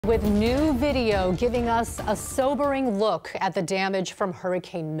With new video giving us a sobering look at the damage from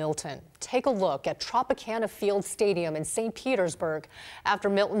Hurricane Milton. Take a look at Tropicana Field Stadium in St. Petersburg after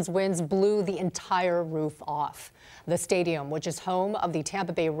Milton's winds blew the entire roof off. The stadium, which is home of the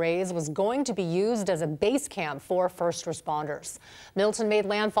Tampa Bay Rays, was going to be used as a base camp for first responders. Milton made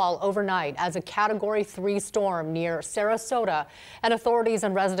landfall overnight as a Category 3 storm near Sarasota, and authorities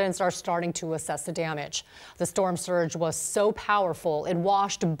and residents are starting to assess the damage. The storm surge was so powerful it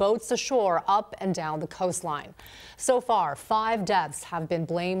washed boats ashore up and down the coastline. So far, 5 deaths have been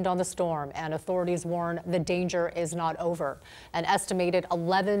blamed on the storm, and authorities warn the danger is not over. An estimated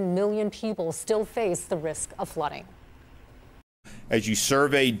 11 million people still face the risk of flooding. As you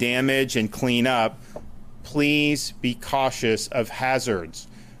survey damage and clean up, please be cautious of hazards.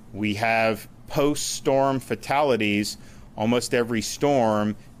 We have post-storm fatalities almost every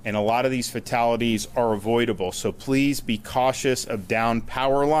storm, and a lot of these fatalities are avoidable. So please be cautious of downed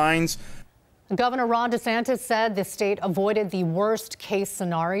power lines. Governor Ron DeSantis said the state avoided the worst case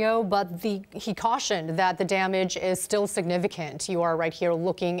scenario, but he cautioned that the damage is still significant. You are right here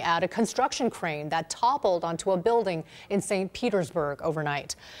looking at a construction crane that toppled onto a building in St. Petersburg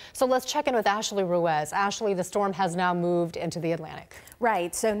overnight. So let's check in with Ashley Ruiz. Ashley, the storm has now moved into the Atlantic.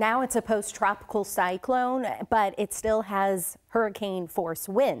 Right. So now it's a post-tropical cyclone, but it still has hurricane force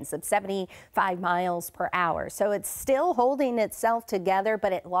winds of 75 miles per hour. So it's still holding itself together,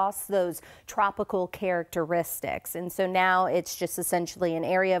 but it lost those tropical characteristics. And so now it's just essentially an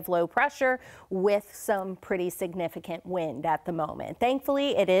area of low pressure with some pretty significant wind at the moment.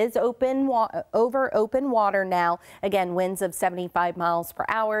 Thankfully, it is over open water now. Again, winds of 75 miles per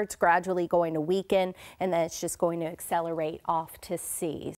hour. It's gradually going to weaken, and then it's just going to accelerate off to sea.